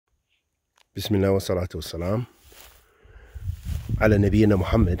بسم الله والصلاة والسلام على نبينا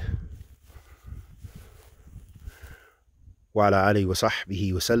محمد وعلى آله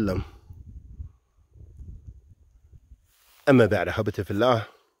وصحبه وسلم. أما بعد، أحبتي في الله.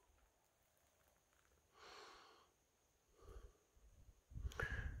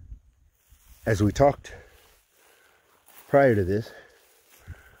 As we talked prior to this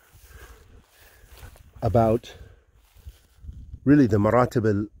about really the maratib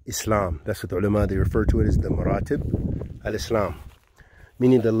al-Islam, that's what the ulama, they refer to it as the maratib al-Islam,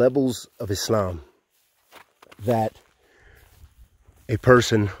 meaning the levels of Islam that a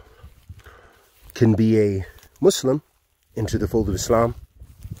person can be a Muslim into the fold of Islam.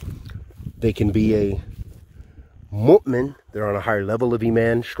 They can be a mu'min, they're on a higher level of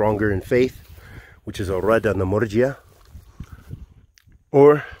iman, stronger in faith, which is a rad on the murjia,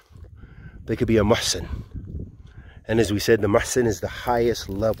 or they could be a muhsin. And as we said, the muhsin is the highest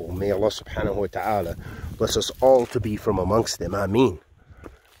level. May Allah subhanahu wa ta'ala bless us all to be from amongst them. Ameen.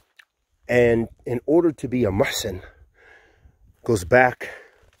 And in order to be a muhsin, goes back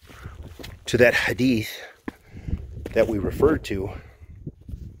to that hadith that we referred to,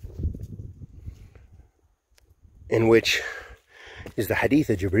 in which is the hadith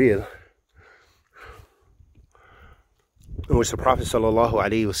of Jibreel, in which the Prophet sallallahu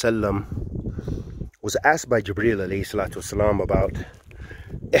alaihi wasallam was asked by Jibreel alayhi salatu wasalam about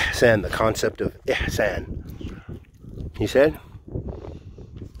ihsan, the concept of ihsan. He said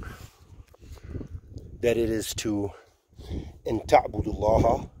that it is to in ta'budu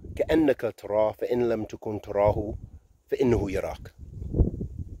Allah ka'annaka tarah fa in lam takun tarahu fa innahu yarak.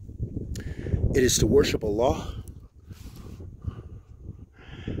 It is to worship Allah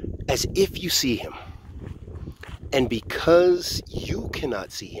as if you see him. And because you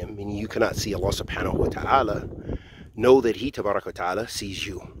cannot see him, meaning you cannot see Allah subhanahu wa ta'ala, know that he tabarak wa ta'ala sees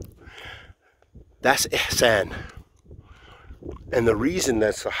you. That's ihsan. And the reason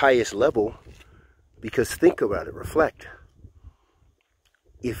that's the highest level, because think about it, reflect.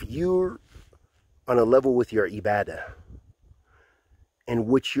 If you're on a level with your ibadah, in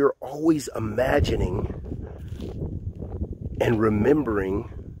which you're always imagining and remembering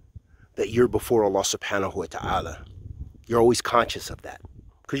that you're before Allah subhanahu wa ta'ala, you're always conscious of that.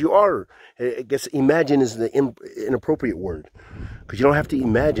 Because you are, I guess imagine is the inappropriate word. Because you don't have to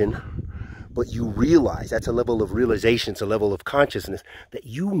imagine, but you realize, that's a level of realization, it's a level of consciousness, that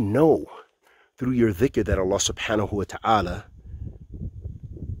you know through your dhikr that Allah subhanahu wa ta'ala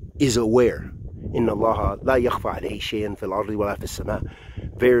is aware. Inna Allah la yakhfa alayhi shay'an fil ardi wa la fis sama'.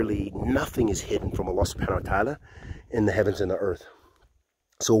 Verily, nothing is hidden from Allah subhanahu wa ta'ala in the heavens and the earth.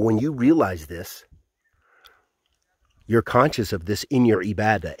 So when you realize this, you're conscious of this in your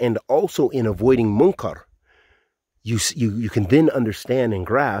ibadah, and also in avoiding munkar. You can then understand and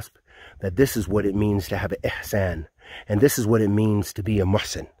grasp that this is what it means to have an ihsan, and this is what it means to be a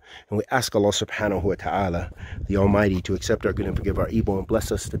muhsin. And we ask Allah subhanahu wa ta'ala, the Almighty, to accept our good and forgive our evil, and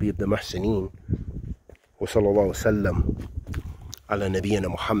bless us to be of the muhsineen. Wa sallallahu wa sallam ala nabiyyina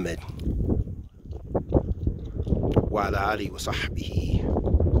Muhammad wa ala alihi wa sahbihi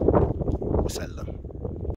wa sallam.